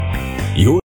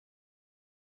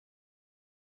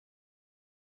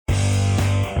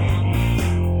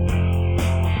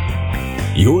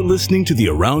You're listening to the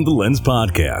Around the Lens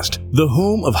podcast, the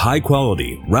home of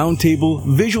high-quality, roundtable,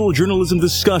 visual journalism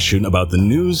discussion about the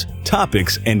news,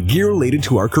 topics, and gear related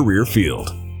to our career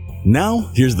field. Now,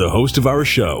 here's the host of our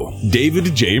show,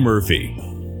 David J. Murphy.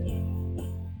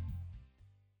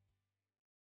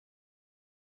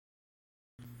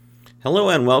 Hello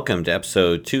and welcome to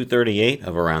episode 238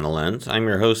 of Around the Lens. I'm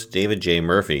your host, David J.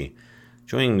 Murphy.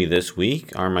 Joining me this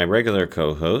week are my regular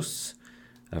co-hosts,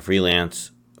 a freelance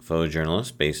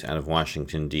photojournalist based out of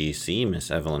Washington, D.C., Miss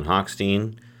Evelyn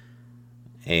Hochstein,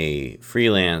 a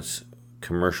freelance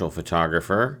commercial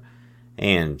photographer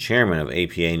and chairman of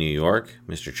APA New York,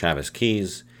 Mr. Travis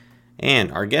Keys,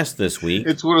 and our guest this week,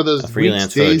 it's one of those a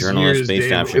freelance weeks, photojournalist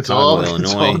based out of Chicago, Illinois,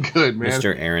 it's all good, man.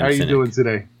 Mr. Aaron How are you Sinek. doing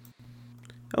today?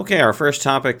 Okay, our first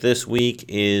topic this week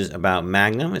is about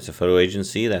Magnum. It's a photo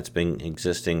agency that's been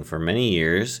existing for many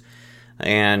years,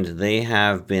 and they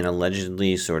have been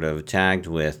allegedly sort of tagged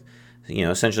with,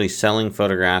 essentially selling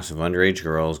photographs of underage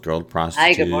girls, girl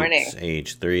prostitutes, Hi, good morning.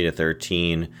 age 3 to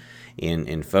 13,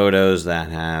 in photos that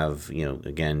have,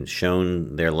 again,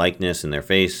 shown their likeness and their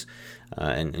face,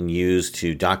 and used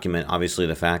to document, obviously,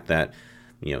 the fact that,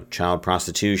 child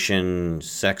prostitution,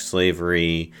 sex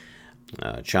slavery,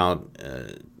 child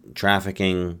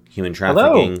trafficking, human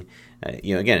trafficking.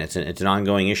 Again, it's an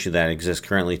ongoing issue that exists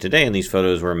currently today, and these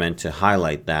photos were meant to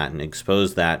highlight that and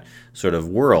expose that sort of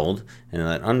world and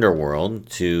that underworld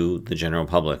to the general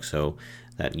public, so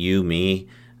that you, me,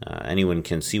 anyone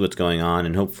can see what's going on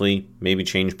and hopefully maybe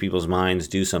change people's minds,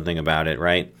 do something about it,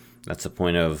 right? That's the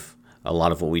point of a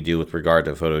lot of what we do with regard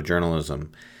to photojournalism.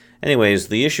 Anyways,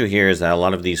 the issue here is that a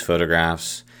lot of these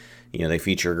photographs, they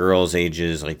feature girls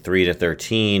ages like 3 to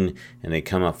 13, and they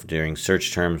come up during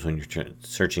search terms when you're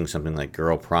searching something like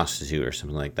girl prostitute or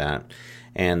something like that.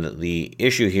 And the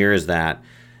issue here is that,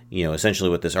 essentially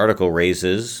what this article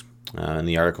raises, and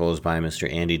the article is by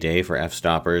Mr. Andy Day for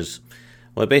F-Stoppers,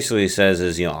 what it basically says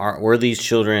is, were these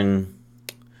children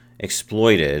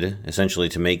exploited essentially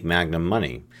to make Magnum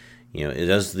money?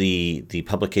 Does the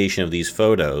publication of these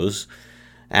photos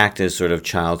act as sort of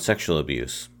child sexual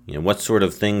abuse? What sort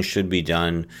of things should be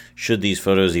done? Should these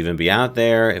photos even be out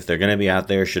there? If they're going to be out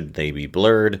there, should they be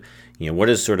blurred? What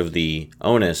is sort of the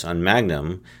onus on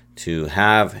Magnum to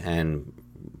have and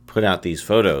put out these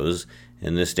photos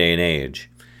in this day and age?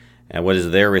 And what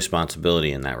is their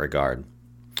responsibility in that regard?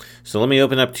 So let me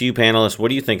open up to you, panelists. What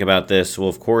do you think about this? We'll,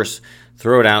 of course,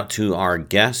 throw it out to our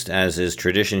guest, as is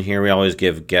tradition here. We always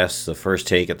give guests the first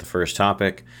take at the first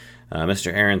topic.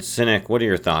 Mr. Aaron Sinek, what are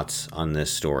your thoughts on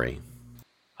this story?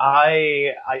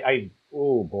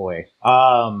 Oh boy.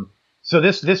 So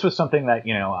this was something that,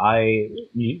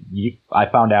 I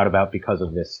found out about because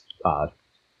of this,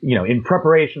 in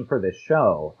preparation for this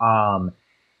show.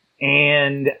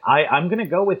 And I'm going to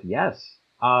go with yes.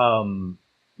 I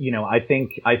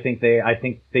think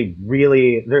they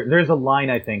really, there's a line,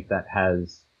 I think, that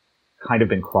has kind of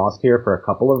been crossed here for a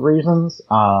couple of reasons.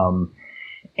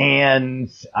 And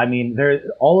I mean, there's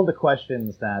all of the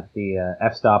questions that the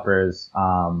F-Stoppers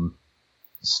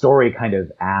story kind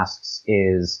of asks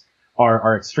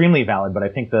are extremely valid, but I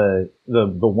think the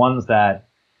ones that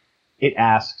it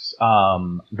asks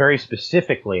very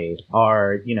specifically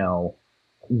are,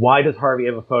 why does Harvey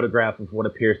have a photograph of what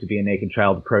appears to be a naked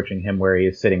child approaching him where he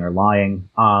is sitting or lying?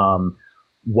 And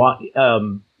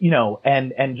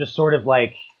just sort of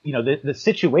like, the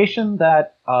situation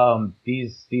that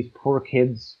these poor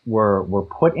kids were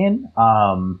put in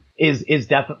is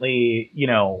definitely,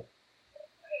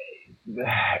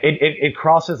 it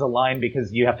crosses a line,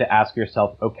 because you have to ask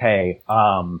yourself, okay,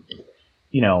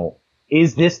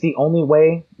 is this the only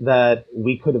way that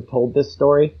we could have told this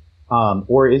story?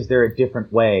 Or is there a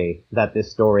different way that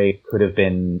this story could have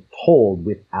been told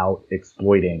without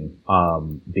exploiting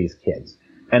these kids?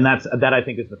 And that I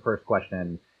think is the first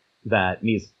question that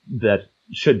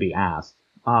should be asked,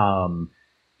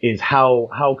 is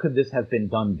how could this have been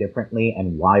done differently,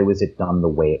 and why was it done the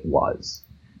way it was?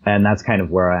 And that's kind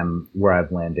of where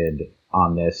I've landed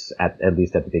on this, at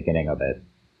least at the beginning of it.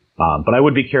 But I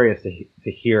would be curious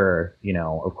to hear,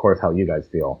 of course, how you guys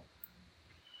feel.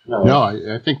 No,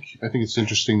 I think it's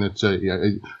interesting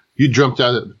that you jumped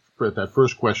out at that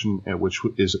first question, which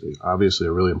is obviously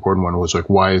a really important one, was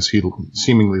like, why is he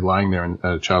seemingly lying there and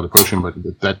a child approaching? But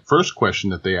that first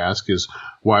question that they ask is,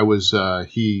 why was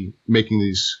he making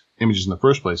these images in the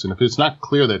first place? And if it's not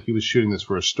clear that he was shooting this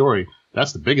for a story,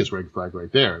 that's the biggest red flag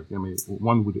right there. I mean,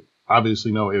 one would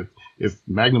obviously know if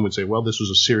Magnum would say, well, this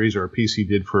was a series or a piece he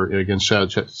did against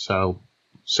child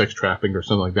sex trafficking or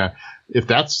something like that. If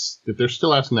they're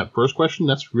still asking that first question,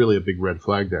 that's really a big red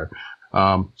flag there.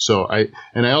 So I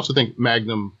also think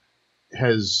Magnum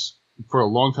has for a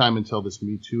long time until this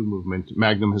Me Too movement,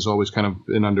 Magnum has always kind of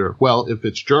been under, well, if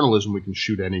it's journalism, we can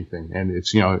shoot anything, and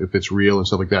it's, if it's real and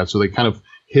stuff like that. So they kind of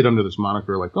hit under this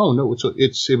moniker like, oh no,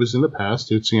 it was in the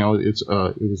past. It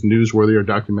was newsworthy or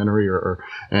documentary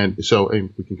and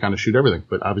we can kind of shoot everything.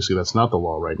 But obviously that's not the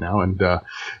law right now, and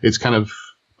it's kind of,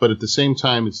 but at the same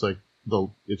time, it's like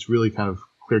it's really kind of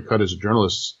clear cut as a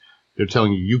journalist. They're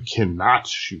telling you cannot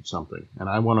shoot something, and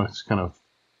I want to kind of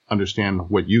understand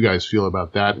what you guys feel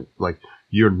about that. Like,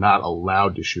 you're not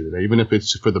allowed to shoot it, even if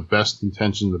it's for the best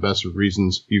intentions, the best of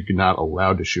reasons. You're not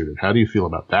allowed to shoot it. How do you feel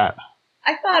about that?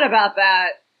 I thought about that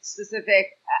specific.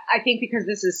 I think because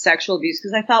this is sexual abuse,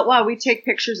 because I thought, wow, we take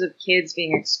pictures of kids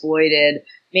being exploited,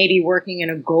 maybe working in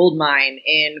a gold mine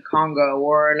in Congo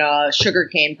or in a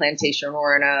sugarcane plantation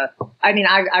or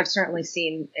I've certainly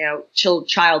seen,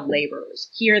 child laborers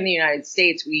here in the United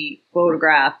States. We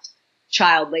photographed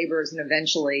child laborers, and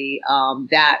eventually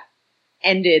that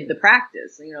ended the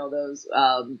practice. Those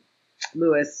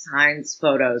Lewis Hines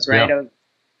photos, right?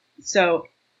 Yeah.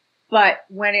 But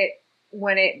when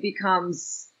it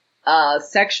becomes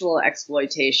sexual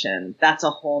exploitation, that's a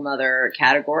whole nother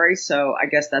category. So I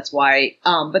guess that's why.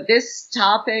 But this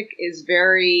topic is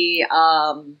very.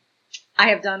 I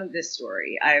have done this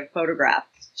story. I have photographed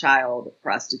child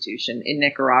prostitution in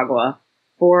Nicaragua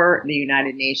for the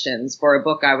United Nations for a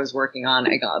book I was working on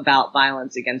about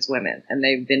violence against women, and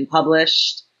they've been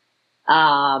published.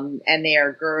 And they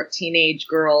are teenage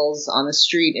girls on the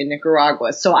street in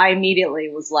Nicaragua. So I immediately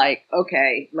was like,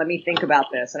 okay, let me think about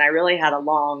this. And I really had a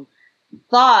long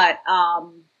thought.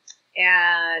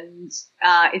 And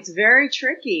it's very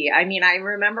tricky. I mean, I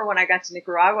remember when I got to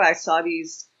Nicaragua, I saw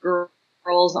these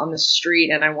girls on the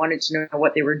street, and I wanted to know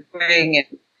what they were doing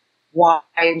and why,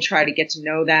 and try to get to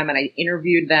know them. And I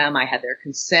interviewed them. I had their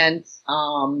consent.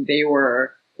 They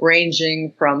were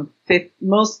ranging from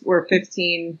most were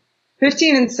 15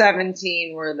 and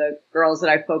 17 were the girls that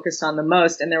I focused on the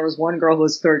most. And there was one girl who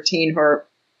was 13. Her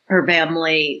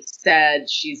family said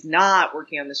she's not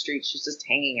working on the street. She's just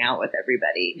hanging out with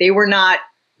everybody. They were not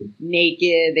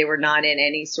naked. They were not in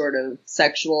any sort of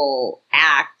sexual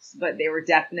acts, but they were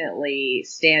definitely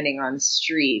standing on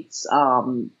streets,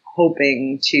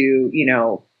 hoping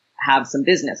to, have some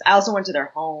business. I also went to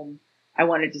their home. I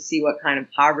wanted to see what kind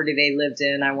of poverty they lived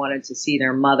in. I wanted to see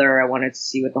their mother. I wanted to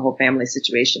see what the whole family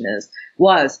situation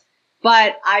was.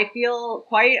 But I feel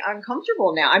quite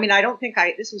uncomfortable now. I mean, I don't think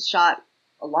this was shot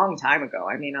a long time ago.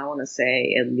 I mean, I want to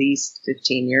say at least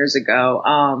 15 years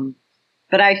ago.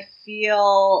 But I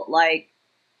feel like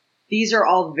these are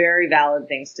all very valid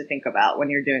things to think about when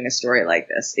you're doing a story like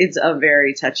this. It's a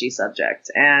very touchy subject.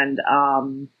 And,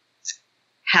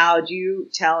 how do you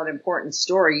tell an important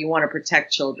story? You want to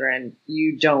protect children.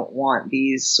 You don't want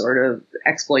these sort of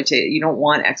you don't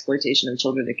want exploitation of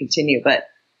children to continue. But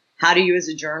how do you, as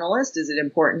a journalist, is it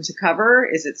important to cover?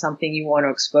 Is it something you want to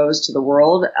expose to the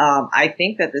world? I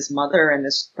think that this mother and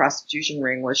this prostitution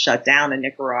ring was shut down in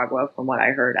Nicaragua, from what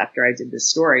I heard after I did this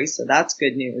story. So that's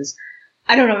good news.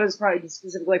 I don't know if it was probably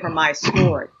specifically from my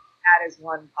story. That is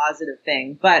one positive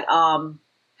thing. But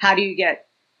how do you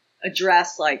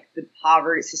address like the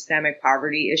systemic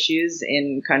poverty issues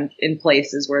in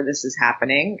places where this is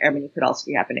happening? I mean, it could also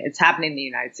be happening. It's happening in the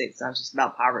United States. It's not just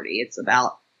about poverty. It's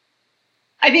about,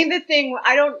 I think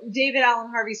David Allen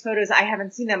Harvey's photos, I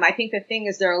haven't seen them. I think the thing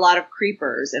is there are a lot of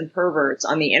creepers and perverts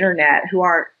on the internet who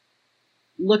aren't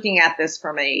looking at this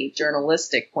from a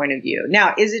journalistic point of view.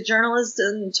 Now, is it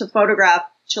journalism to photograph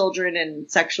children in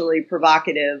sexually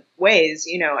provocative ways?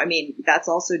 I mean, that's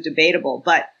also debatable,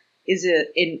 but is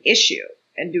it an issue?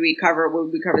 And would we cover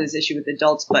this issue with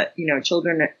adults, but,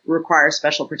 children require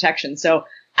special protection. So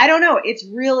I don't know. It's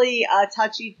really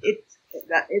touchy.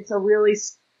 It's a really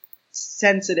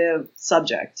sensitive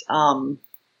subject.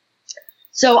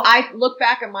 So I look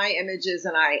back at my images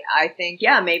and I think,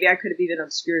 yeah, maybe I could have even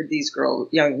obscured these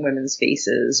young women's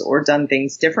faces or done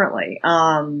things differently.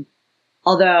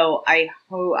 Although I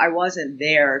wasn't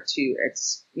there to,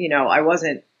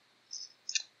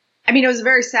 it was a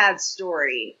very sad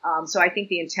story. So I think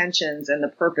the intentions and the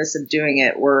purpose of doing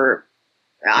it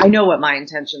I know what my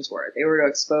intentions were. They were to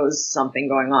expose something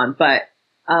going on, but,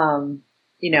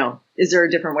 is there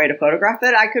a different way to photograph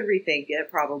it? I could rethink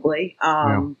it probably.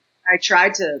 I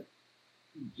tried to,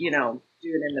 do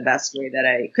it in the best way that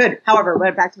I could. However,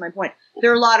 back to my point,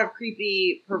 there are a lot of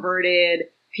creepy, perverted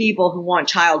people who want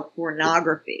child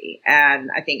pornography. And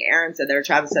I think Aaron said there,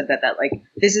 Travis said that like,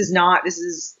 this is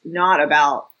not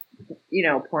about,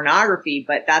 pornography,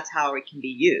 but that's how it can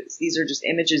be used. These are just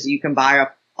images you can buy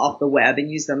off the web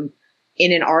and use them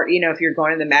in an art, if you're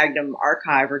going to the Magnum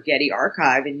archive or Getty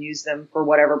archive and use them for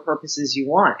whatever purposes you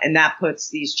want. And that puts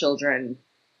these children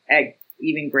at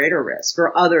even greater risk,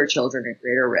 or other children at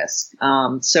greater risk.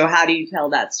 So how do you tell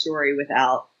that story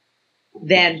without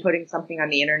then putting something on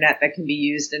the internet that can be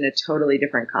used in a totally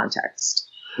different context?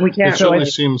 We can't. It certainly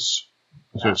seems.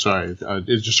 Sorry,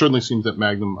 it just certainly seems that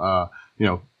Magnum,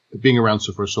 being around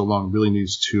for so long, really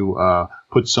needs to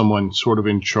put someone sort of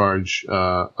in charge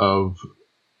of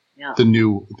the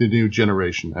new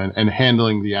generation and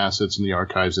handling the assets and the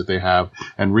archives that they have,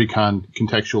 and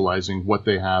contextualizing what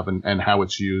they have and how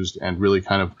it's used, and really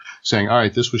kind of saying, all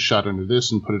right, this was shot under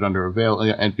this, and put it under a veil,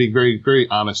 and being very, very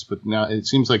honest. But now it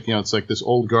seems like, it's like this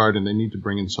old guard, and they need to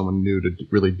bring in someone new to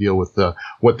really deal with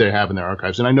what they have in their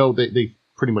archives. And I know they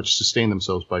pretty much sustain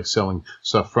themselves by selling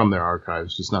stuff from their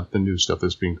archives. It's not the new stuff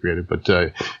that's being created, but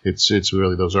it's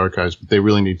really those archives. But they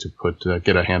really need to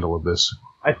get a handle of this.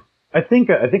 I think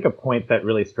a point that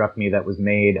really struck me that was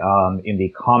made in the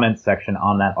comments section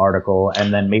on that article,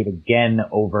 and then made again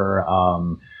over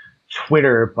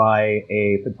Twitter by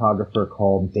a photographer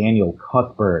called Daniel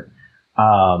Cuthbert,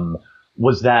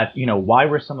 was that, why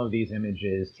were some of these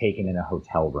images taken in a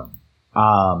hotel room?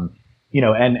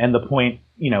 And the point,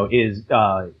 is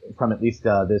from at least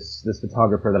this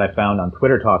photographer that I found on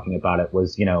Twitter talking about it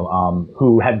was,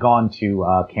 who had gone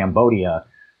to Cambodia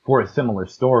for a similar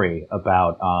story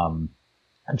about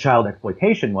child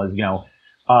exploitation, was,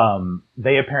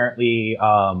 they apparently,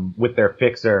 with their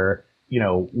fixer,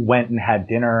 went and had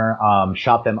dinner,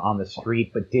 shot them on the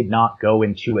street, but did not go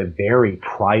into a very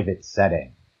private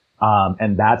setting.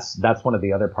 And that's one of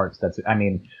the other parts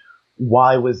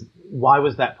why was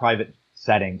that private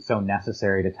setting so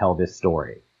necessary to tell this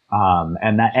story?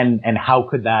 And how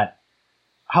could that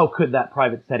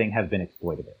private setting have been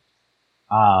exploitative?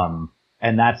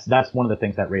 And that's one of the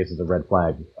things that raises a red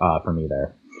flag for me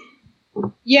there.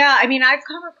 Yeah, I've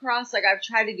come across, I've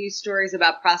tried to do stories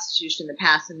about prostitution in the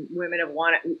past, and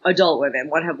adult women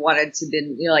have wanted to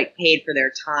been, paid for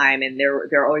their time, and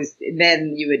they're always,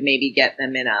 then you would maybe get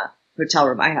them in a hotel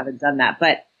room. I haven't done that,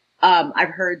 but I've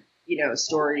heard,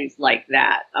 stories like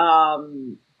that.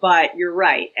 But you're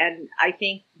right, and I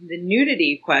think the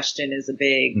nudity question is a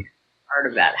big part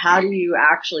of that. How do you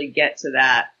actually get to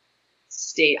that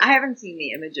state? I haven't seen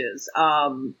the images,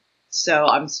 so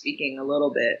I'm speaking a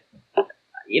little bit,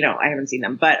 I haven't seen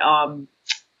them, but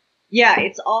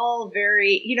it's all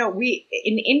very, we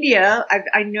in India,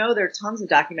 I know there are tons of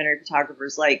documentary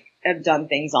photographers have done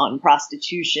things on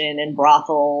prostitution and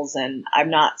brothels, and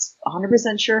I'm not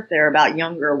 100% sure if they're about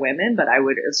younger women, but I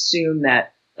would assume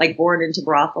that Born into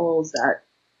Brothels, that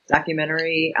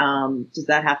documentary, does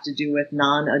that have to do with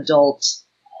non-adult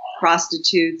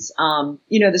prostitutes?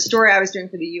 The story I was doing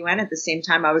for the UN at the same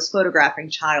time, I was photographing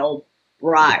child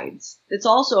brides. It's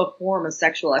also a form of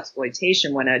sexual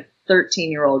exploitation when a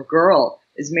 13-year-old girl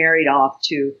is married off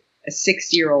to a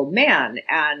 60-year-old man,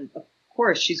 and of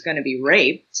course she's going to be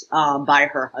raped by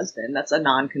her husband. That's a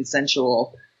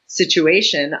non-consensual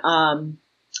situation.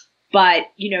 But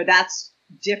that's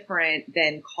different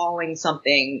than calling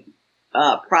something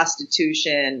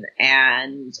prostitution,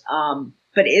 and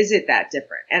but is it that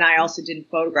different? And I also didn't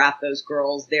photograph those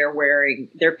girls. Their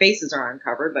faces are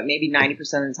uncovered, but maybe 90% of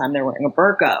the time they're wearing a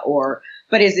burqa,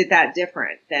 but is it that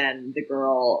different than the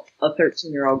girl, a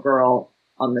 13-year-old girl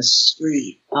on the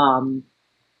street?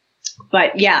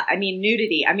 But yeah,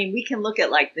 nudity. We can look at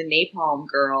the Napalm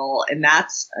Girl, and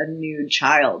that's a nude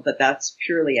child, but that's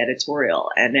purely editorial.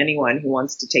 And anyone who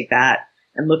wants to take that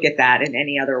and look at that in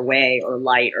any other way or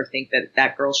light, or think that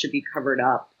that girl should be covered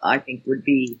up, I think would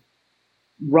be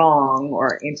wrong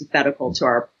or antithetical to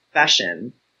our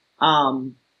profession.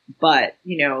 But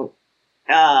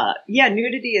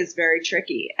nudity is very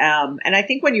tricky. And I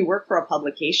think when you work for a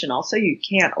publication, also, you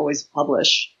can't always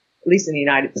publish, at least in the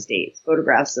United States,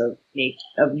 photographs of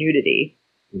nudity.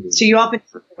 Mm-hmm. So you often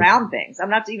work around things. I'm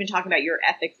not even talking about your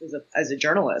ethics as a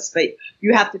journalist, but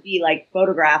you have to be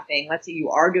photographing. Let's say you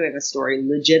are doing a story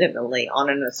legitimately on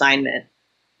an assignment.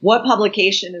 What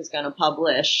publication is going to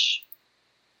publish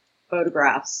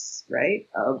photographs, right,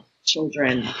 of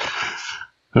children?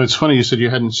 It's funny you said you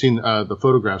hadn't seen the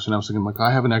photographs, and I was thinking,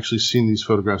 I haven't actually seen these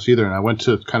photographs either. And I went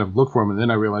to kind of look for them, and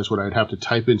then I realized what I'd have to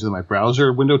type into my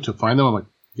browser window to find them. I'm like,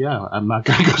 yeah, I'm not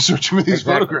going to go searching for these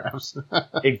photographs.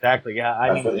 Exactly,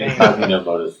 yeah. That's what the incognito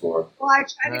mode is for. Well, I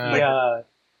tried to click,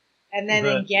 and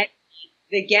then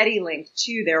the Getty link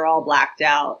too. They're all blacked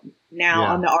out now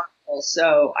on the article,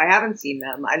 so I haven't seen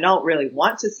them. I don't really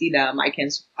want to see them. I can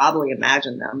probably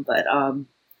imagine them, but I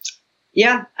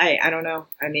don't know.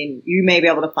 You may be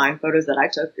able to find photos that I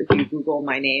took if you Google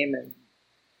my name and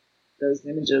those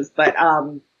images, but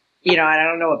and I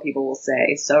don't know what people will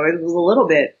say. So it was a little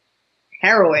bit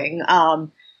harrowing,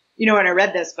 when I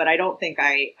read this, but I don't think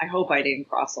I hope I didn't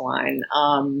cross the line.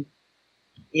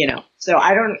 So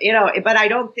I don't, but I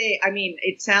don't think,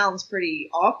 it sounds pretty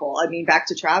awful. Back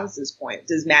to Travis's point,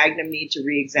 does Magnum need to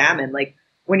re-examine? Like,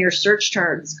 when your search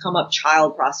terms come up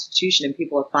child prostitution and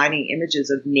people are finding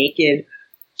images of naked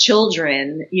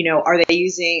children,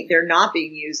 they're not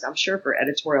being used, I'm sure, for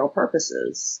editorial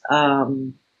purposes.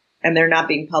 And they're not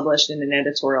being published in an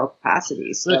editorial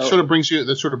capacity. So that sort of brings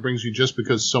you just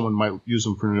because someone might use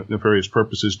them for nefarious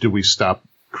purposes, do we stop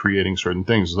creating certain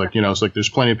things? Like, it's like there's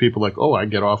plenty of people like, oh, I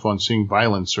get off on seeing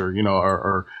violence or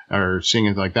seeing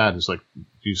anything like that. It's like,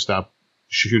 do you stop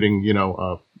shooting,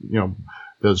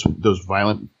 those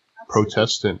violent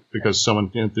protests because someone,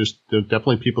 there are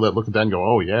definitely people that look at that and go,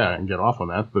 oh yeah, and get off on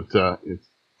that. But, do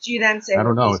you then say, I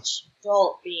don't know, it's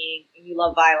adult being, and you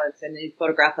love violence and you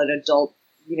photograph an adult,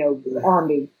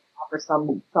 army for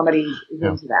somebody who's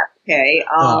into that. Okay.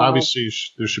 Obviously,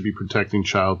 there should be protecting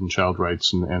child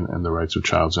rights and the rights of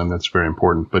child, and that's very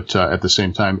important. But at the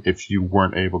same time, if you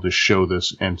weren't able to show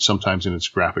this, and sometimes in its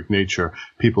graphic nature,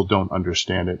 people don't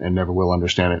understand it and never will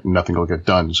understand it, and nothing will get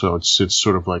done. So it's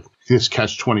sort of like this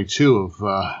catch-22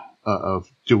 of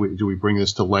do we bring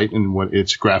this to light in what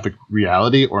its graphic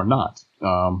reality or not?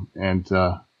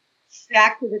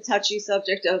 Back to the touchy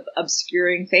subject of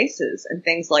obscuring faces and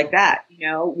things like that.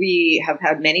 We have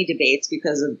had many debates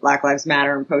because of Black Lives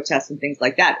Matter and protests and things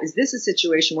like that. Is this a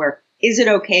situation where is it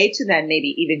okay to then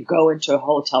maybe even go into a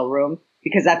hotel room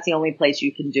because that's the only place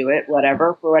you can do it,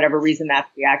 for whatever reason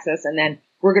that's the access, and then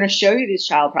we're going to show you these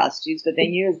child prostitutes, but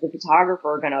then you as the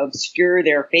photographer are going to obscure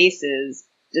their faces.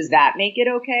 Does that make it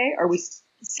okay? Are we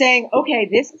saying, okay,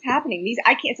 this is happening.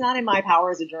 it's not in my power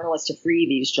as a journalist to free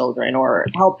these children or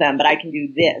help them, but I can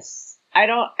do this.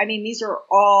 These are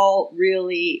all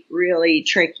really, really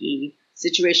tricky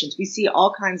situations. We see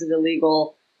all kinds of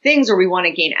illegal things where we want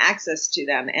to gain access to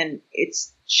them, and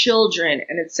it's children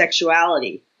and it's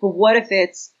sexuality. But what if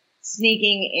it's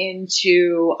sneaking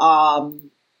into,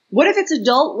 what if it's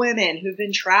adult women who've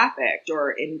been trafficked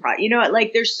or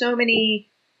there's so many,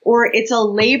 or it's a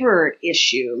labor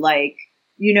issue, like,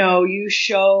 you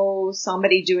show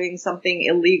somebody doing something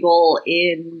illegal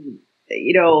in,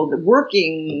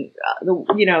 working,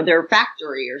 their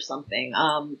factory or something.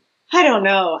 I don't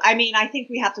know. I think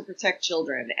we have to protect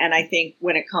children. And I think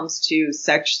when it comes to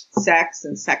sex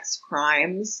and sex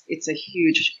crimes, it's a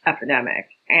huge epidemic.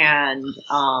 And,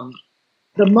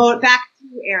 back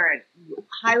to Aaron,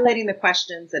 highlighting the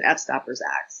questions that F-Stoppers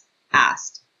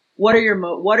asked. What are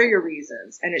your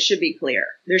reasons? And it should be clear.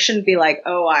 There shouldn't be like,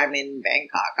 oh, I'm in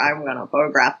Bangkok, I'm going to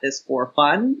photograph this for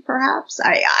fun, perhaps.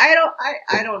 I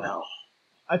don't know.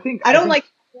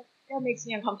 That makes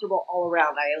me uncomfortable all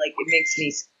around. It makes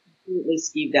me completely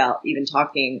skeeved out, even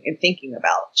talking and thinking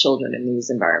about children in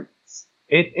these environments.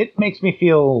 It makes me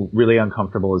feel really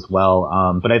uncomfortable as well.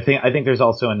 But I think there's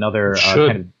also another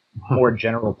kind of more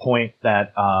general point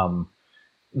that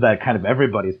kind of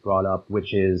everybody's brought up,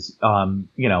 which is,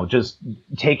 just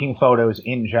taking photos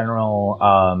in general,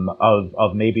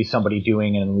 of maybe somebody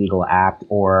doing an illegal act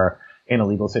or an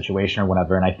illegal situation or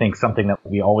whatever. And I think something that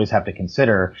we always have to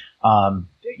consider,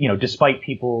 despite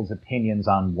people's opinions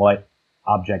on what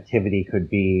objectivity could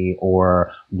be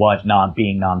or what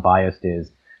being non-biased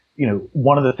is,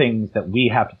 one of the things that we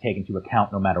have to take into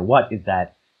account no matter what is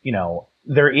that,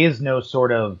 there is no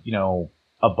sort of,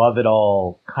 above it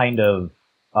all kind of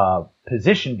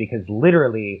position, because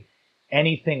literally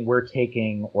anything we're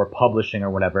taking or publishing or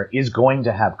whatever is going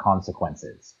to have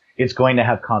consequences. It's going to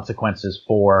have consequences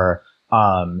for,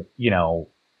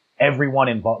 everyone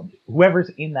involved,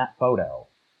 whoever's in that photo.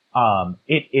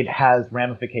 It has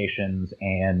ramifications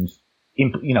and,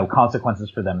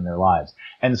 consequences for them in their lives.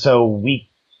 And so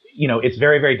it's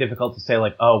very, very difficult to say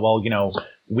like, oh, well,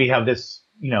 we have this,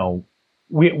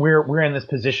 we're in this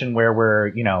position where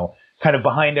we're, kind of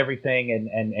behind everything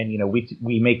and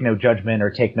we make no judgment or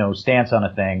take no stance on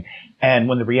a thing. And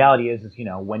when the reality is,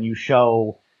 when you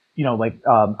show,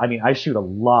 I shoot a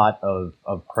lot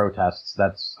of protests.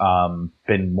 That's,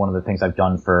 been one of the things I've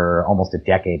done for almost a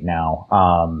decade now.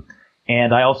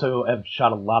 And I also have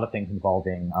shot a lot of things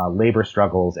involving, labor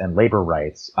struggles and labor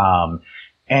rights. And,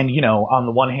 on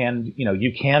the one hand,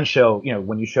 you can show,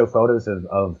 when you show photos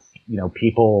of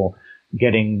people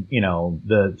getting,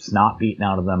 the snot beaten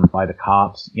out of them by the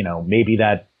cops, maybe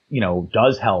that,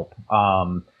 does help,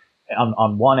 on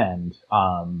one end,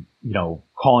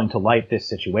 calling to light this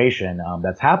situation,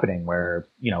 that's happening where,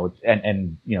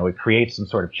 it creates some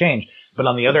sort of change. But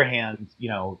on the other hand,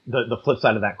 the flip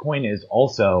side of that coin is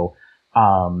also,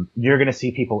 you're going to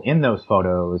see people in those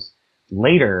photos,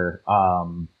 later,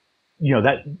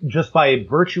 that just by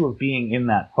virtue of being in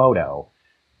that photo,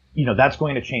 that's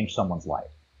going to change someone's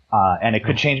life. And it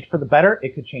could change it for the better,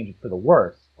 it could change it for the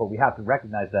worse, but we have to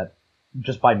recognize that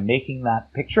just by making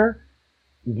that picture,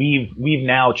 we've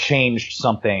now changed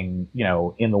something,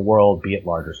 in the world, be it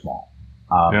large or small.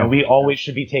 And we always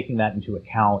should be taking that into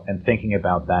account and thinking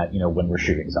about that, when we're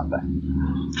shooting something.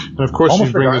 And of course,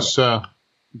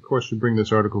 you bring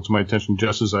this article to my attention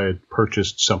just as I had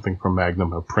purchased something from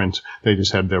Magnum, a print. They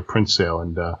just had their print sale,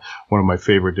 and one of my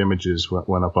favorite images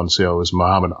went up on sale. It was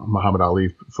Muhammad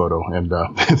Ali photo, and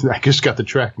I just got the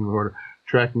tracking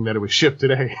that it was shipped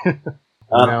today.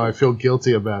 Now I feel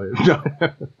guilty about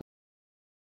it.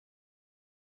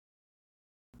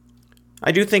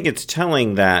 I do think it's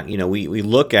telling that, we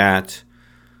look at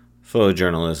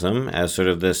photojournalism as sort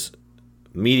of this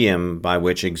medium by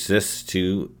which exists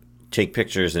to take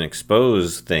pictures and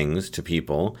expose things to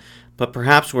people, but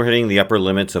perhaps we're hitting the upper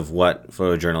limits of what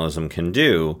photojournalism can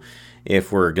do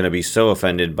if we're going to be so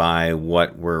offended by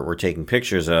what we're taking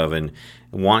pictures of and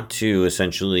want to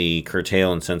essentially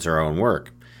curtail and censor our own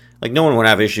work. Like, no one would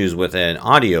have issues with an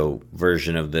audio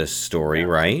version of this story,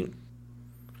 right?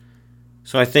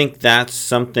 So I think that's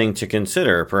something to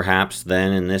consider. Perhaps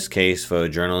then, in this case,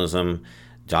 photojournalism,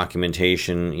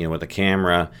 documentation, with a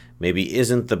camera, maybe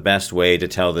isn't the best way to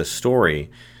tell this story.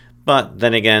 But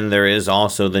then again, there is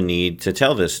also the need to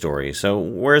tell this story. So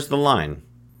where's the line?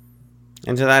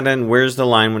 And to that end, where's the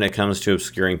line when it comes to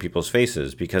obscuring people's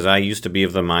faces? Because I used to be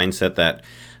of the mindset that,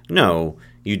 no,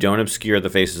 you don't obscure the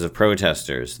faces of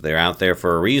protesters. They're out there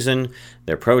for a reason.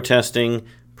 They're protesting.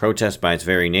 Protest by its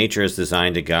very nature is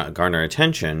designed to garner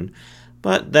attention.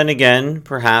 But then again,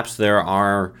 perhaps there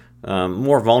are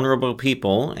more vulnerable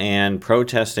people, and blurring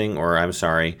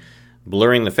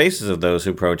the faces of those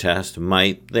who protest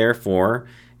might therefore,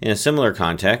 in a similar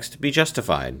context, be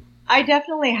justified. I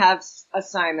definitely have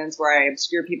assignments where I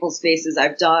obscure people's faces.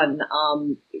 I've done,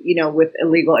 with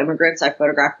illegal immigrants, I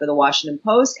photographed for the Washington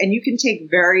Post, and you can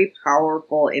take very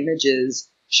powerful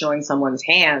images showing someone's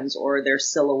hands or their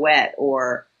silhouette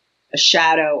or a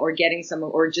shadow or getting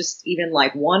someone, or just even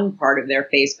like one part of their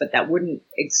face, but that wouldn't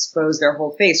expose their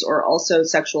whole face. Or also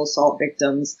sexual assault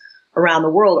victims around the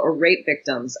world, or rape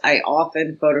victims. I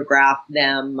often photograph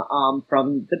them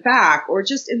from the back, or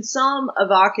just in some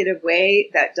evocative way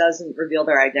that doesn't reveal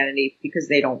their identity, because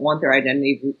they don't want their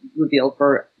identity revealed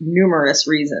for numerous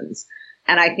reasons.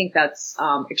 And I think that's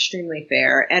extremely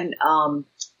fair. And a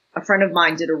friend of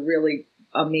mine did a really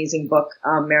amazing book,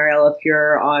 Mariella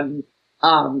Fure, on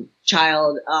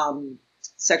child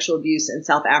sexual abuse in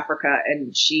South Africa,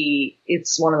 and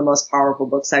it's one of the most powerful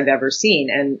books I've ever seen.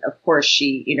 And of course,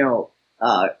 she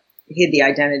hid the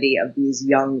identity of these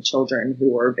young children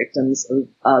who were victims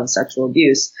of sexual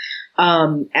abuse,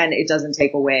 and it doesn't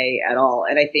take away at all.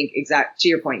 And I think, to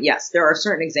your point, yes, there are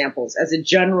certain examples. As a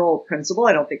general principle,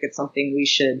 I don't think it's something we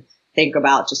should think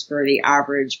about just for the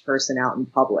average person out in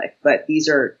public, but these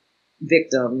are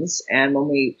victims. And when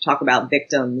we talk about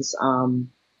victims,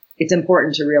 it's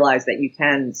important to realize that you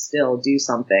can still do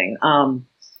something.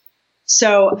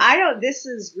 So this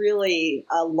is really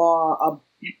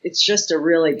it's just a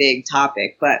really big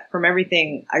topic, but from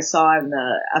everything I saw in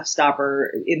the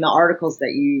F-Stopper, in the articles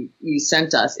that you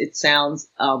sent us, it sounds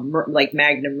like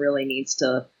Magnum really needs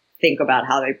to think about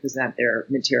how they present their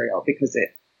material, because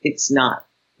it's not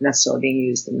necessarily being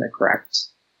used in the correct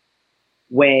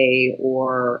way,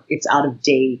 or it's out of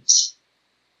date,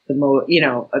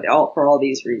 for all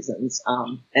these reasons.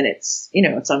 And it's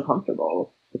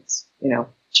uncomfortable. It's,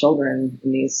 children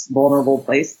in these vulnerable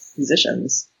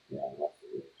positions.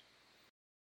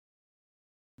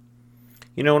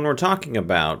 When we're talking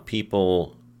about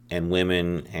people and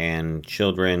women and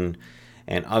children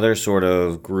and other sort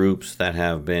of groups that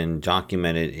have been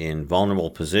documented in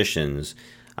vulnerable positions,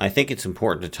 I think it's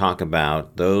important to talk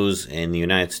about those in the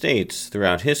United States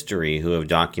throughout history who have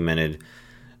documented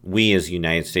we as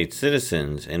United States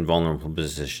citizens in vulnerable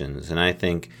positions. And I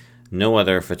think no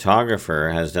other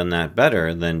photographer has done that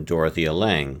better than Dorothea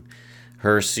Lange.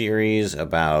 Her series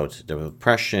about the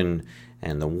Depression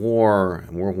and the war,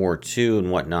 World War II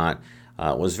and whatnot,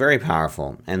 was very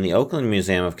powerful. And the Oakland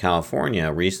Museum of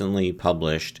California recently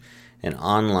published an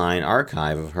online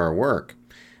archive of her work.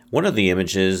 One of the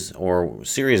images, or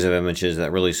series of images,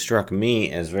 that really struck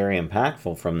me as very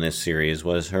impactful from this series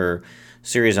was her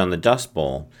series on the Dust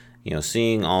Bowl.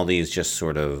 Seeing all these just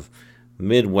sort of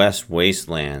Midwest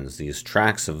wastelands, these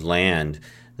tracts of land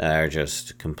that are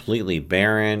just completely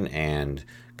barren and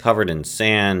covered in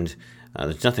sand.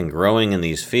 There's nothing growing in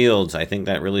these fields. I think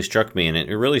that really struck me, and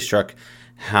it really struck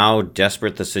how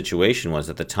desperate the situation was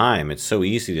at the time. It's so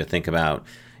easy to think about,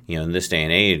 in this day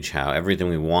and age, how everything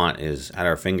we want is at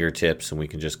our fingertips, and we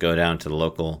can just go down to the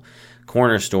local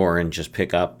corner store and just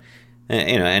pick up,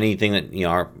 anything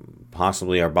that,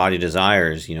 possibly our body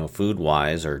desires, food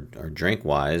wise or drink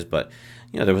wise. But,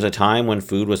 there was a time when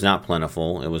food was not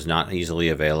plentiful. It was not easily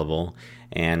available,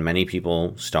 and many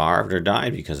people starved or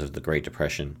died because of the Great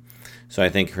Depression. So I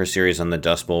think her series on the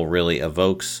Dust Bowl really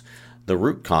evokes the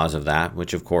root cause of that,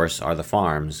 which of course are the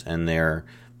farms and their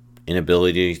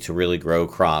inability to really grow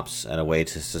crops at a way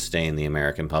to sustain the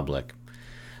American public.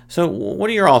 So what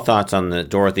are your all thoughts on the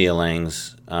Dorothea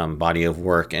Lange's body of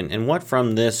work, and what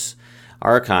from this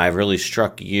archive really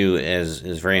struck you as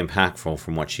very impactful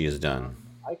from what she has done?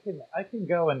 I can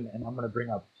go, and I'm going to bring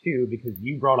up two, because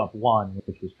you brought up one,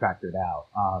 which was Tracked It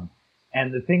Out.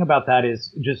 And the thing about that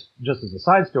is, just as a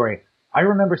side story, I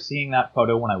remember seeing that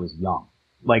photo when I was young.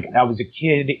 Like, I was a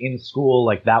kid in school,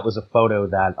 like that was a photo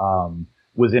that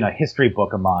was in a history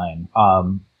book of mine,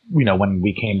 when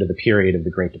we came to the period of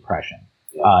the Great Depression.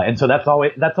 And so that's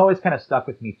always kind of stuck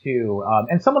with me too.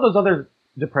 And some of those other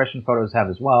Depression photos have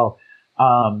as well.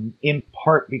 In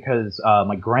part because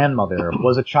my grandmother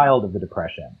was a child of the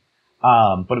Depression.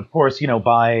 But of course,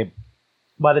 by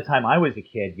the time I was a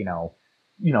kid,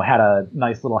 had a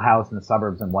nice little house in the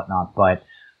suburbs and whatnot. But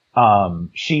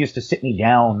she used to sit me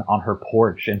down on her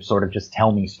porch and sort of just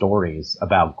tell me stories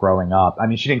about growing up. I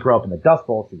mean, she didn't grow up in the Dust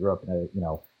Bowl. She grew up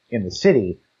in the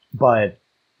city. But,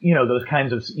 those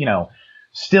kinds of,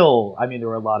 still, I mean, there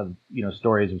were a lot of,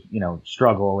 stories of,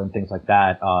 struggle and things like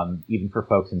that, even for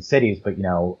folks in cities. But,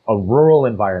 a rural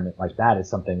environment like that is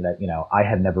something that, I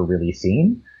had never really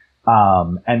seen.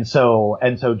 And so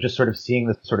just sort of seeing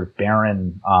this sort of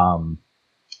barren, kind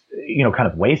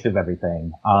of waste of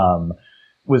everything,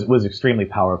 was extremely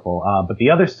powerful. But the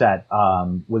other set,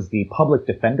 was the Public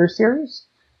Defender series,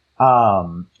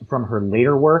 from her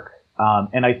later work.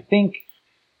 And I think,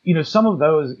 some of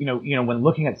those, when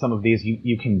looking at some of these,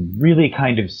 you can really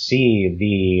kind of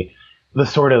see the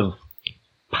sort of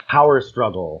power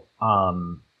struggle,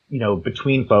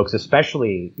 between folks,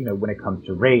 especially, when it comes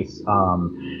to race.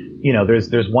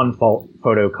 There's one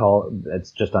photo called, it's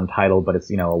just untitled, but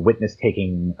it's, a witness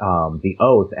taking, the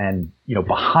oath. And,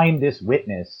 behind this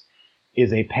witness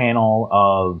is a panel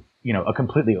of, a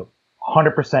completely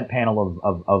 100% panel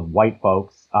of white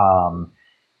folks,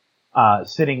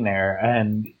 sitting there,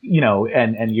 and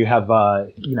you have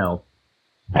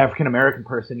African American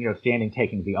person standing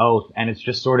taking the oath, and it's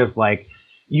just sort of like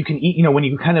you can when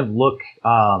you kind of look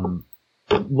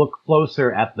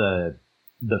closer at the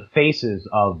faces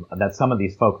that some of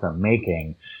these folks are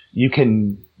making, you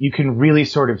can really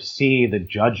sort of see the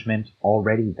judgment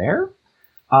already there.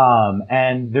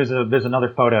 And there's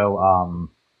another photo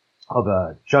of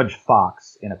a Judge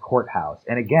Fox in a courthouse,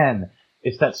 and again,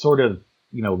 it's that sort of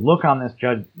look on this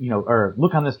judge, or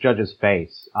look on this judge's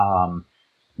face,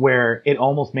 where it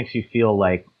almost makes you feel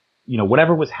like,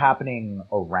 whatever was happening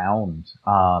around,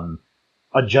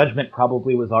 a judgment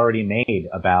probably was already made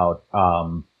about,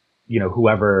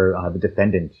 whoever the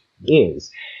defendant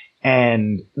is.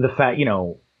 And the fact,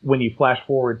 when you flash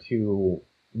forward to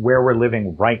where we're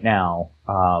living right now,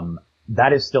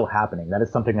 that is still happening. That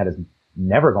is something that has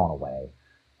never gone away.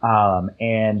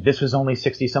 And this was only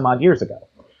 60 some odd years ago.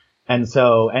 And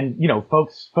so,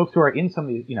 folks who are in some of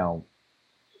these,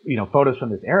 photos from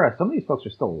this era, some of these folks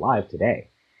are still alive today.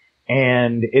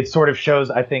 And it sort of shows,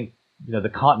 I think, the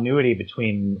continuity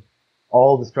between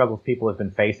all the struggles people have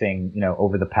been facing,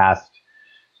 over the past,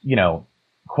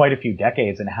 quite a few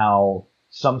decades, and how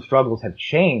some struggles have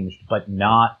changed, but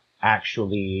not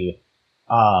actually,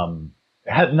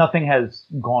 nothing has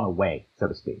gone away, so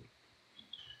to speak.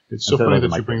 It's so funny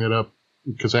that you bring that up,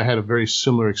 because I had a very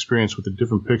similar experience with a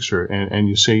different picture. And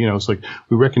you say, it's like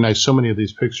we recognize so many of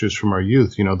these pictures from our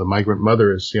youth. The migrant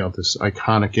mother is, this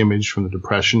iconic image from the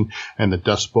Depression, and the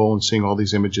Dust Bowl, and seeing all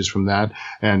these images from that,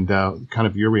 and kind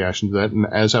of your reaction to that. And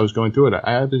as I was going through it,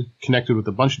 I had connected with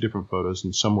a bunch of different photos,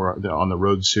 and some were on the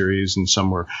road series, and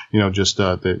some were, just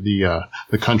the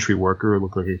country worker who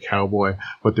looked like a cowboy.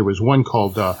 But there was one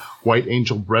called White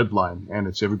Angel Bread Line, and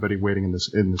it's everybody waiting in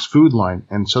this food line.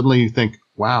 And suddenly you think,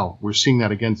 wow, we're seeing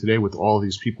that again today with all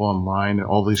these people online and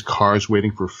all these cars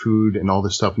waiting for food and all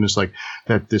this stuff. And it's like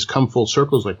that this come full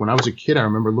circle is like when I was a kid, I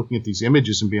remember looking at these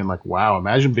images and being like, wow,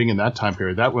 imagine being in that time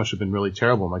period. That must have been really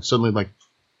terrible. And like suddenly like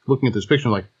looking at this picture,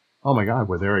 I'm like, oh my God,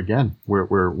 we're there again.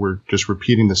 We're just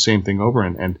repeating the same thing over.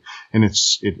 And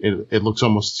it looks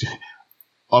almost,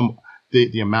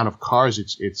 the amount of cars,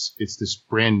 it's this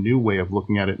brand new way of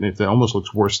looking at it. And it almost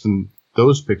looks worse than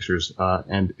those pictures,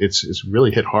 and it's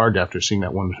really hit hard after seeing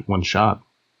that one shot.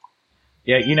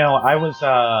 Yeah, I was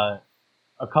a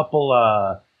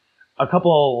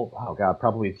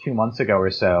probably 2 months ago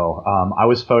or so, I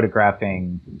was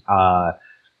photographing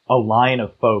a line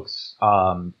of folks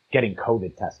getting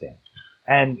COVID testing.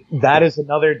 And that is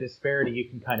another disparity you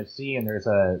can kind of see. And there's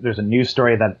a news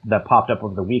story that popped up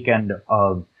over the weekend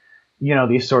of,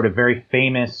 these sort of very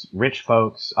famous rich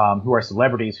folks who are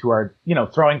celebrities who are,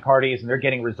 throwing parties and they're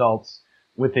getting results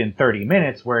within 30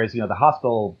 minutes. Whereas, the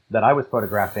hospital that I was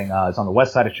photographing is on the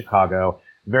west side of Chicago,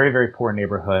 very, very poor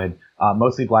neighborhood,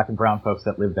 mostly black and brown folks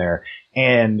that live there.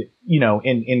 And,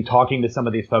 in talking to some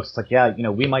of these folks, it's like, yeah,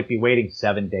 we might be waiting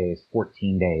 7 days,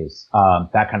 14 days,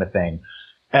 that kind of thing.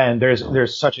 And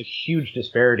there's such a huge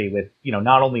disparity with,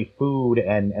 not only food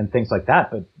and things like that,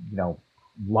 but,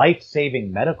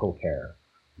 life-saving medical care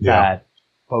that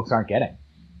folks aren't getting.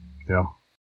 Yeah.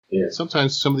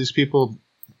 Sometimes some of these people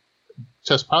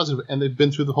test positive and they've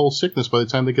been through the whole sickness by the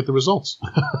time they get the results.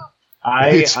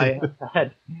 I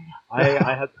had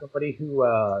somebody who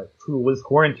was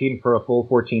quarantined for a full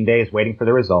 14 days waiting for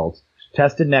the results,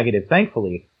 tested negative,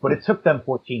 thankfully, but it took them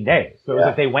 14 days. So it was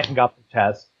like they went and got the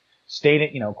test, stayed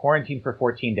at, quarantined for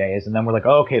 14 days, and then we're like,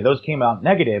 oh, okay, those came out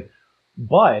negative,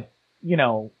 but,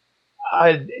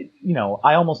 I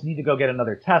almost need to go get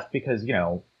another test because,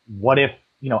 what if,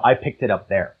 I picked it up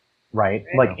there, right?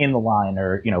 Yeah. Like in the line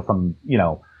or, from,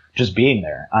 just being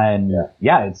there. And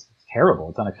it's terrible.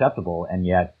 It's unacceptable. And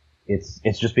yet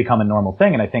it's just become a normal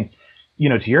thing. And I think,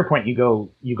 to your point, you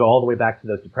go all the way back to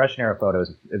those Depression era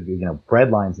photos,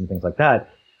 bread lines and things like that.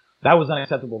 That was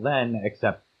unacceptable then,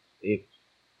 except it,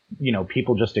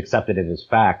 people just accepted it as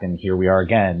fact. And here we are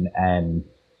again. And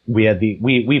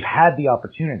we've had the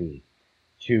opportunity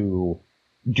to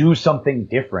do something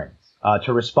different,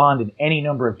 to respond in any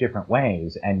number of different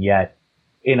ways. And yet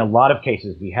in a lot of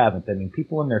cases we haven't. I mean,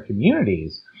 people in their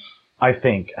communities, I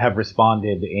think, have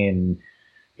responded in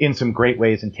some great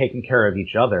ways and taken care of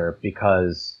each other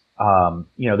because,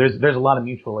 there's a lot of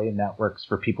mutual aid networks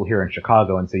for people here in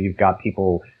Chicago. And so you've got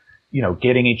people,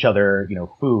 getting each other,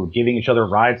 food, giving each other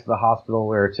rides to the hospital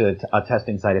or to a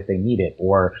testing site if they need it,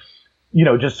 or,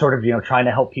 just sort of, trying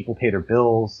to help people pay their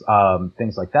bills,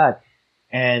 things like that.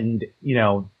 And,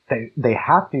 they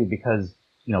have to because,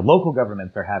 local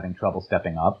governments are having trouble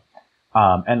stepping up.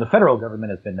 And the federal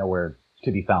government has been nowhere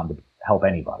to be found to help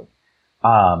anybody.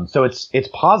 So it's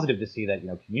positive to see that,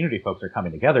 community folks are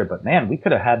coming together, but man, we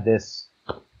could have had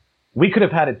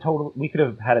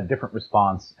a different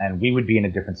response and we would be in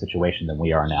a different situation than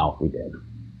we are now if we did.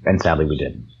 And sadly we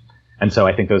didn't. And so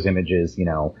I think those images,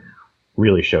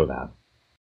 really show that.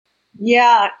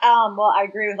 Yeah, well, I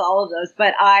agree with all of those,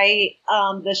 but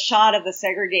the shot of the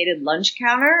segregated lunch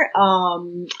counter,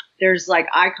 there's like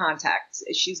eye contact.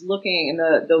 She's looking, and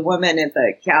the woman at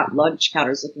the lunch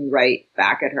counter is looking right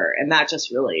back at her, and that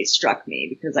just really struck me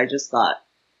because I just thought,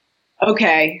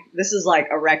 okay, this is like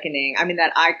a reckoning. I mean,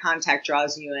 that eye contact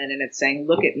draws you in, and it's saying,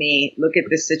 look at me, look at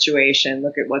this situation,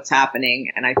 look at what's happening,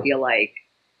 and I feel like,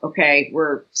 okay,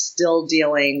 we're still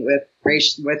dealing with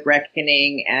with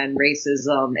reckoning and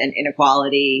racism and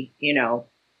inequality,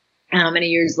 how many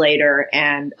years later.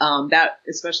 And, that,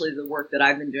 especially the work that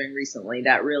I've been doing recently,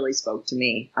 that really spoke to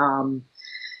me.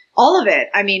 All of it.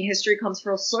 I mean, history comes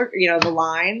full circle, the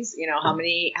lines, how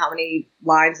many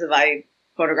lines have I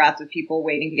photographed of people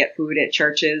waiting to get food at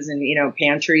churches and,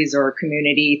 pantries or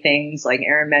community things like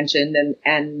Aaron mentioned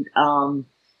and,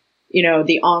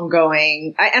 the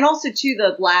ongoing, and also too,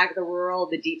 the rural,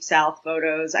 the deep South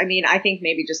photos. I mean, I think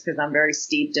maybe just because I'm very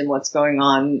steeped in what's going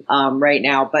on, right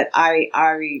now, but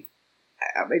it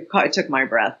took my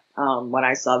breath, when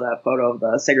I saw the photo of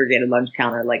the segregated lunch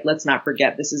counter. Like, let's not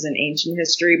forget this is an ancient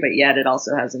history, but yet it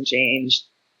also hasn't changed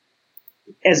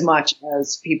as much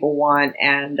as people want.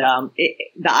 And,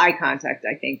 the eye contact,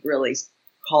 I think, really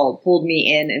pulled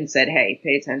me in and said, hey,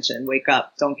 pay attention, wake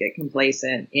up, don't get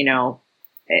complacent,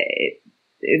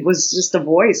 It was just a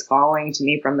voice calling to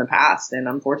me from the past. And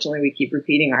unfortunately, we keep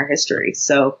repeating our history.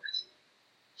 So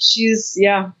she's,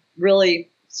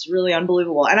 it's really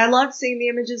unbelievable. And I loved seeing the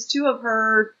images too of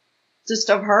her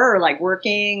like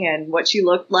working and what she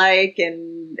looked like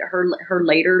and her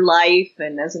later life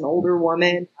and as an older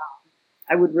woman.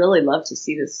 I would really love to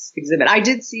see this exhibit. I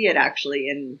did see it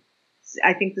actually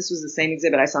I think this was the same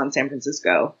exhibit I saw in San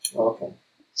Francisco. Oh, okay.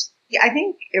 Yeah, I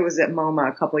think it was at MoMA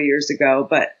a couple of years ago,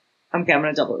 but okay, I'm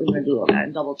going to Google that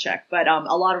and double check. But,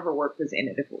 a lot of her work was in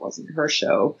it if it wasn't her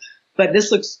show, but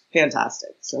this looks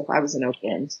fantastic. So if I was in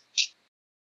Oakland.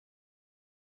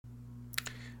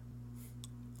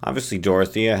 Obviously,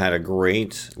 Dorothea had a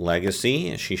great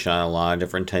legacy. She shot a lot of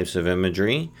different types of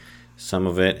imagery. Some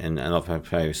of it, and I don't know if I'd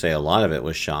probably say a lot of it,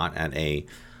 was shot at a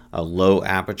low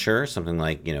aperture, something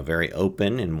like, very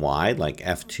open and wide, like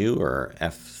f2 or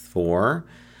f4.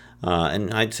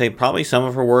 And I'd say probably some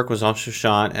of her work was also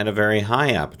shot at a very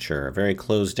high aperture, very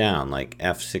closed down, like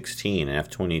f16 and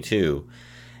f22.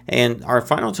 And our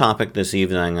final topic this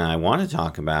evening I want to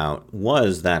talk about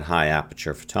was that high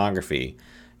aperture photography.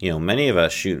 Many of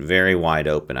us shoot very wide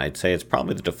open. I'd say it's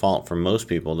probably the default for most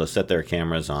people to set their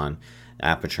cameras on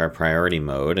aperture priority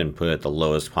mode and put it at the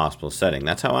lowest possible setting.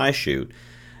 That's how I shoot.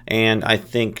 And I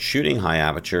think shooting high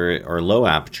aperture, or low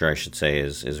aperture I should say,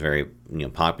 is very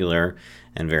popular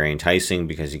and very enticing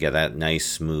because you get that nice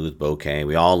smooth bokeh.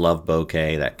 We all love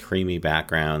bokeh, that creamy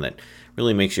background that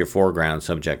really makes your foreground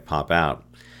subject pop out.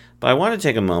 But I want to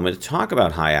take a moment to talk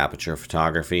about high aperture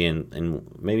photography and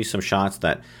maybe some shots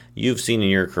that you've seen in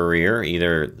your career,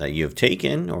 either that you've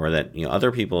taken or that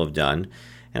other people have done.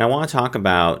 And I want to talk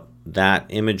about that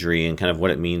imagery and kind of what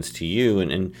it means to you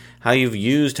and how you've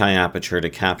used high aperture to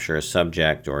capture a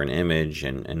subject or an image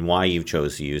and why you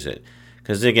chose to use it.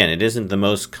 Because again, it isn't the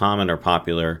most common or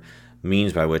popular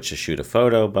means by which to shoot a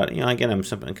photo, but again, I'm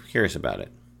curious about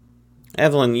it.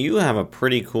 Evelyn, you have a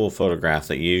pretty cool photograph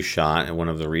that you shot at one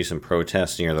of the recent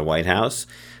protests near the White House.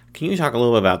 Can you talk a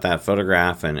little bit about that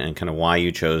photograph and kind of why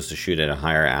you chose to shoot at a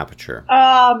higher aperture?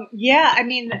 Yeah, I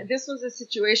mean, this was a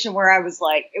situation where I was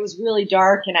like, it was really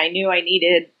dark and I knew I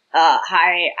needed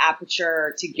high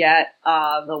aperture to get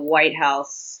the White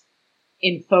House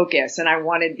in focus. And I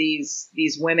wanted these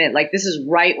women, like this is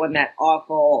right when that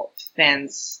awful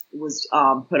fence was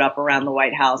put up around the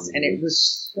White House and it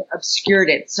was obscured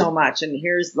it so much. And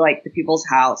here's like the people's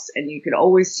house and you could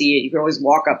always see it. You could always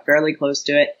walk up fairly close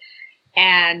to it.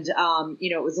 And,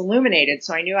 it was illuminated.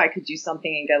 So I knew I could do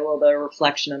something and get a little bit of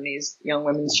reflection on these young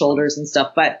women's shoulders and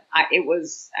stuff. But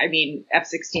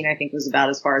F16, I think was about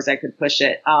as far as I could push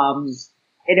it.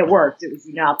 And it worked. It was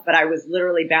enough. But I was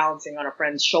literally balancing on a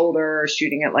friend's shoulder,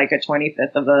 shooting at like a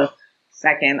 25th of a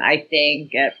second, I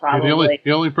think. At probably.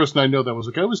 The only person I know that was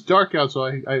like, it was dark out, so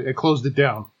I closed it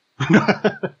down.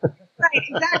 Right,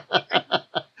 exactly.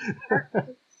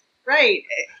 Right.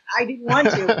 I didn't want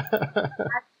to.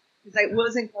 Because it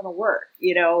wasn't going to work,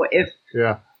 if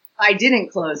I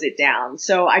didn't close it down.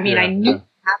 So, I mean, I knew I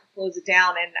had to close it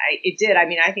down, and it did. I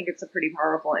mean, I think it's a pretty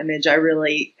powerful image. I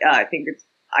really think it's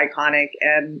iconic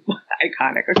and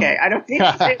iconic. Okay, I don't think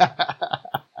it's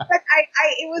but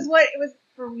it was what it was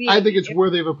for me. I think it's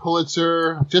worthy of a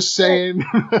Pulitzer. Just saying.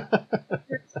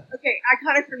 Okay,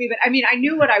 iconic for me. But I mean, I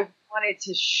knew what I wanted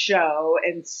to show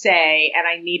and say, and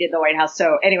I needed the White House.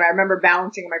 So anyway, I remember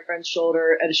balancing on my friend's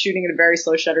shoulder and shooting at a very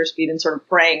slow shutter speed and sort of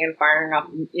praying and firing off,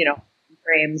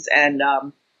 frames, and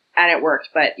it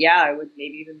worked. But yeah, I would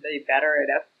maybe even be better at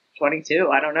f22.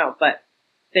 I don't know, but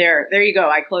there you go.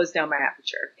 I closed down my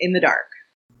aperture in the dark.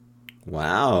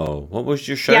 Wow, what was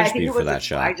your shutter speed for that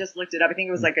shot? I just looked it up. I think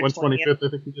it was like a 125th. I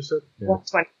think you just said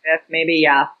 125th, maybe.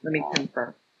 Yeah, let me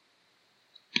confirm.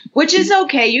 Which is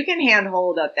okay. You can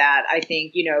handhold at that. I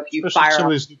think, if you especially fire some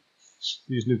of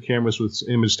these new cameras with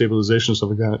image stabilization and stuff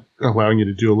like that, allowing you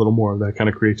to do a little more of that kind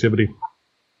of creativity.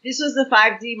 This was the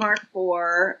 5D Mark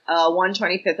IV,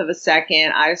 1/25th of a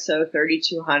second, ISO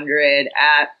 3200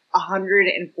 at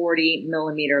 140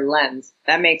 millimeter lens.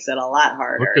 That makes it a lot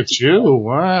harder. Look at you!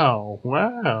 Wow!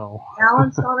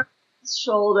 Balance on a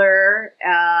shoulder.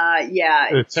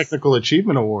 A technical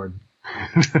achievement award.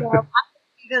 So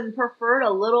even preferred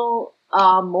a little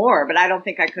more, but I don't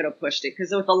think I could have pushed it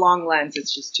because with a long lens,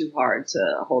 it's just too hard to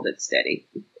hold it steady.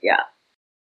 Yeah.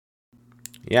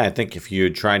 Yeah, I think if you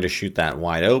had tried to shoot that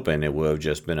wide open, it would have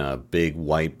just been a big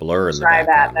white blur in the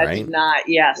background, right? That did not,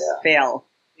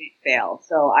 fail.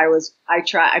 So I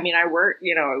worked,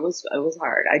 it was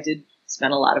hard. I did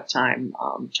spend a lot of time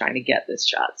trying to get this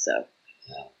shot, so.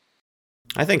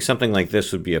 I think something like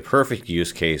this would be a perfect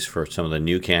use case for some of the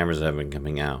new cameras that have been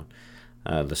coming out.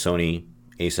 The Sony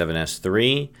a7S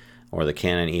III or the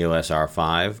Canon EOS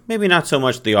R5. Maybe not so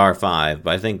much the R5,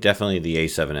 but I think definitely the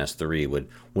a7S III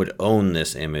would own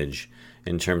this image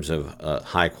in terms of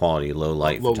high quality, low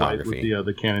light photography. Light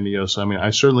with the Canon EOS. I mean, I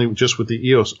certainly, just with the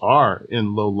EOS R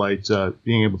in low light,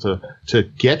 being able to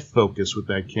get focus with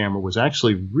that camera was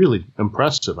actually really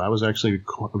impressive. I was actually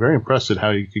very impressed at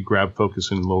how you could grab focus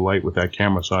in low light with that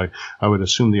camera. So I would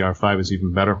assume the R5 is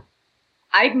even better.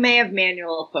 I may have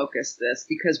manual focused this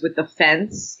because with the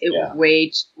fence, it was way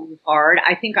too hard.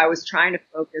 I think I was trying to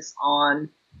focus on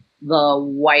the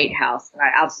White House, and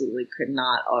I absolutely could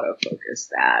not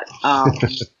autofocus that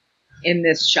in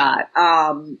this shot.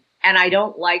 And I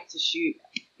don't like to shoot,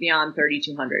 beyond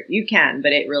 3200. You can,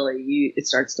 but it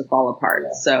starts to fall apart.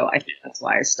 Yeah. So I think that's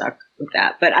why I stuck with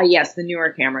that. But yes, the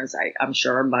newer cameras, I'm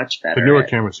sure are much better. The newer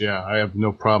cameras, yeah, I have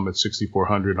no problem at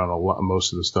 6400 on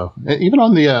most of the stuff. And even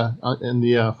on the in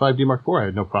the 5D Mark IV, I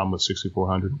had no problem with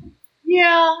 6400.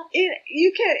 Yeah,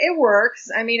 it works.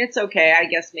 I mean, it's okay. I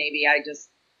guess maybe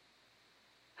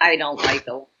I don't like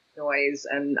the noise,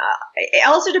 and it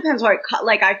also depends what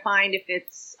I find if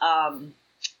it's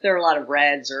there are a lot of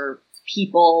reds or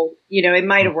people, it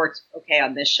might have worked okay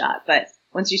on this shot, but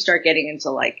once you start getting into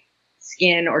like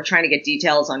skin or trying to get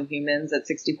details on humans at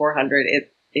 6400,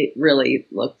 it really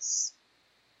looks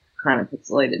kind of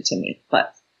pixelated to me,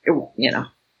 but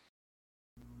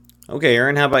Okay,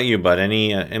 Aaron, how about you, bud?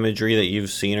 Any imagery that you've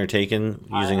seen or taken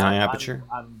using high aperture?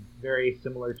 I'm very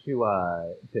similar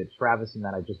to Travis in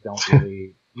that I just don't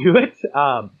really do it.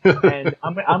 And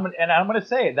I'm going to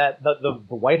say that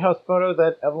the White House photo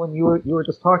that Evelyn you were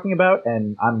just talking about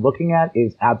and I'm looking at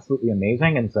is absolutely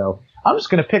amazing. And so I'm just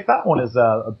going to pick that one as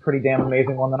a pretty damn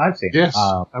amazing one that I've seen. Yes,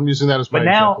 I'm using that as my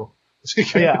example.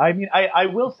 Yeah, I mean, I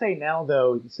will say now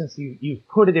though, since you've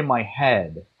put it in my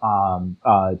head,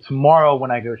 tomorrow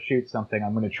when I go shoot something,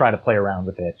 I'm going to try to play around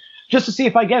with it just to see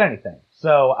if I get anything.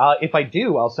 So if I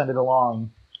do, I'll send it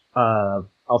along.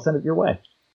 I'll send it your way.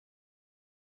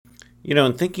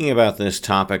 In thinking about this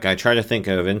topic, I try to think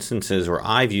of instances where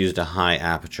I've used a high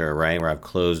aperture, right, where I've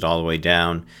closed all the way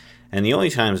down. And the only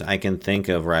times I can think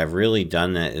of where I've really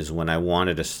done that is when I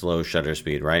wanted a slow shutter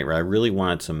speed, right? Where I really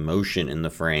wanted some motion in the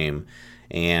frame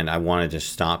and I wanted to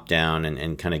stop down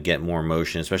and kind of get more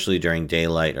motion, especially during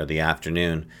daylight or the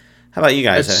afternoon. How about you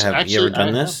guys? Have you ever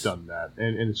done this? I have done that.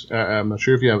 And it's, I'm not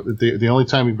sure if you have. The only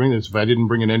time you bring this, if I didn't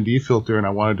bring an ND filter and I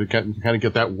wanted to kind of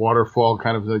get that waterfall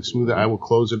kind of like smooth, I will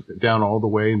close it down all the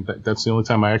way. And that's the only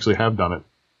time I actually have done it.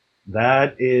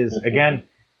 That is, again,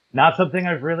 not something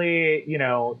I've really,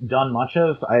 done much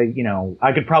of.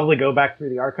 I could probably go back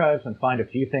through the archives and find a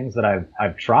few things that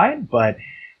I've tried, but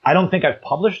I don't think I've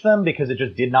published them because it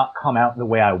just did not come out the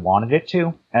way I wanted it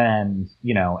to. And,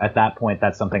 at that point,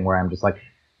 that's something where I'm just like,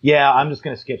 yeah, I'm just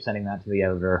going to skip sending that to the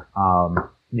editor,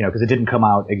 because it didn't come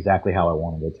out exactly how I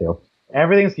wanted it to.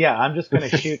 I'm just going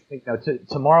to shoot,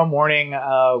 tomorrow morning,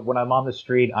 when I'm on the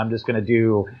street, I'm just going to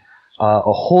do a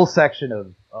whole section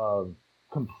of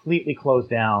completely closed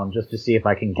down just to see if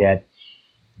I can get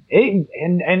it.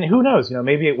 And who knows,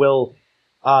 maybe it will,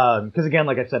 because again,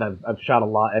 like I said, I've shot a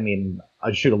lot. I mean,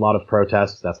 I shoot a lot of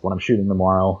protests. That's what I'm shooting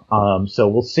tomorrow. So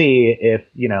we'll see if,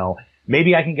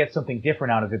 maybe I can get something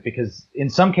different out of it, because in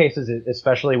some cases,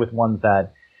 especially with ones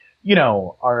that,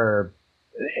 are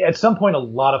at some point, a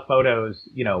lot of photos,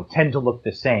 tend to look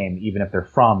the same, even if they're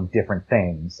from different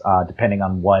things, depending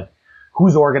on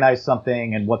who's organized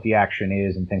something and what the action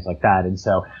is and things like that. And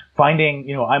so finding,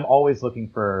 I'm always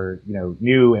looking for,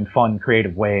 new and fun,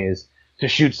 creative ways to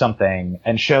shoot something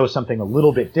and show something a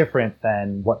little bit different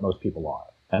than what most people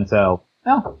are. And so,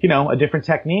 a different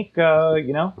technique,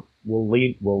 will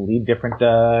lead different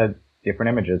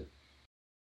images.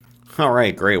 All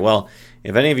right, great. Well,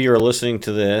 if any of you are listening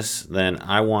to this, then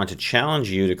I want to challenge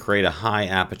you to create a high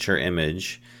aperture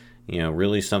image,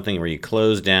 really something where you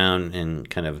close down and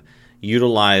kind of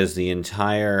utilize the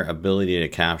entire ability to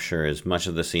capture as much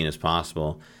of the scene as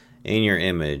possible in your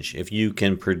image. If you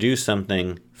can produce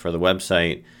something for the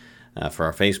website, for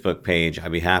our Facebook page,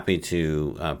 I'd be happy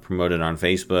to promote it on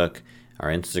Facebook, our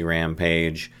Instagram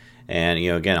page, and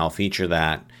again, I'll feature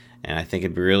that. And I think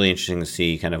it'd be really interesting to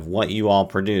see kind of what you all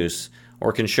produce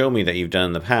or can show me that you've done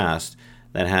in the past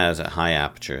that has a high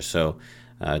aperture. So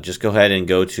just go ahead and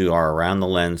go to our Around the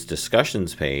Lens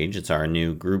discussions page. It's our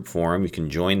new group forum. You can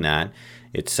join that.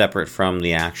 It's separate from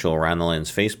the actual Around the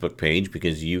Lens Facebook page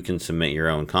because you can submit your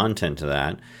own content to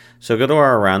that. So go to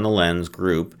our Around the Lens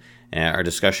group, our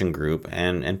discussion group,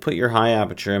 and put your high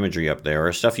aperture imagery up there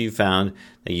or stuff you found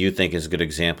that you think is good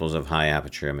examples of high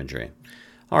aperture imagery.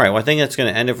 All right, well, I think that's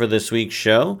going to end it for this week's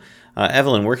show.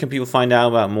 Evelyn, where can people find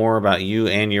out more about you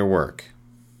and your work?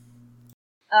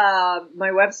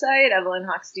 My website,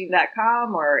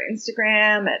 evelynhochstein.com, or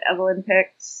Instagram at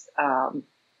evelynpics.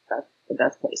 That's the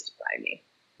best place to find me.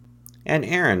 And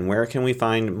Aaron, where can we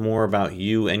find more about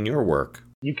you and your work?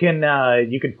 You can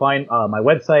find my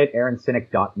website,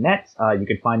 aaroncynic.net. You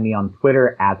can find me on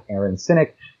Twitter at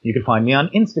aaroncynic. You can find me on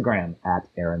Instagram at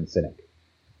aaroncynic.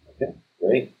 Okay,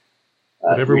 great.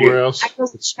 But everywhere else,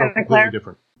 it's completely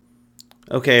different.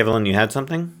 Okay, Evelyn, you had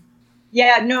something?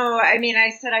 Yeah, no, I mean, I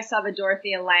said I saw the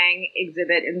Dorothea Lange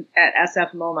exhibit at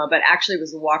SF MoMA, but actually it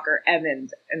was Walker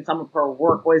Evans, and some of her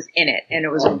work was in it, and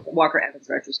it was a Walker Evans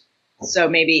retrospective. So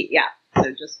maybe, so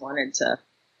just wanted to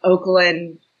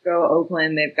go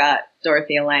Oakland, they've got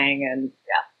Dorothea Lange, and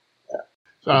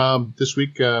This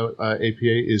week, APA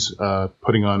is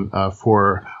putting on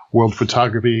for World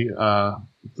Photography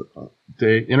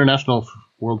Day, International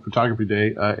World Photography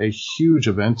Day, a huge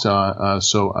event.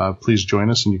 So please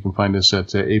join us, and you can find us at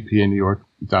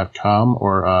apanewyork.com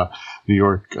or New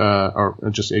York or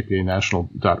just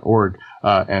apanational.org.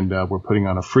 And we're putting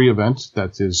on a free event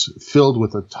that is filled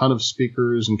with a ton of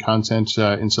speakers and content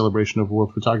in celebration of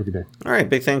World Photography Day. All right.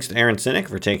 Big thanks to Aaron Sinek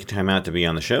for taking time out to be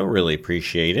on the show. Really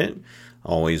appreciate it.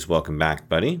 Always welcome back,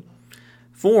 buddy.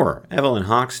 For Evelyn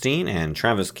Hochstein and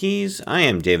Travis Keys, I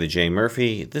am David J.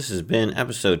 Murphy. This has been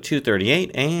episode 238,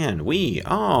 and we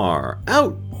are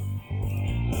out.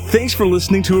 Thanks for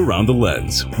listening to Around the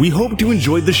Lens. We hope you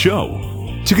enjoyed the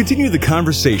show. To continue the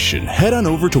conversation, head on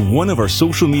over to one of our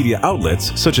social media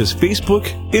outlets such as Facebook,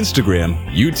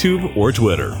 Instagram, YouTube, or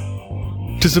Twitter.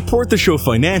 To support the show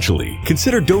financially,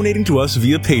 consider donating to us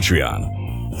via Patreon.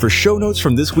 For show notes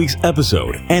from this week's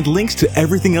episode and links to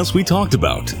everything else we talked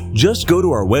about, just go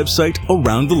to our website,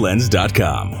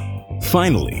 aroundthelens.com.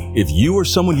 Finally, if you or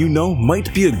someone you know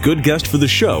might be a good guest for the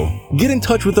show, get in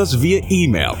touch with us via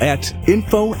email at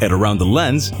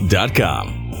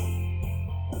info@aroundthelens.com.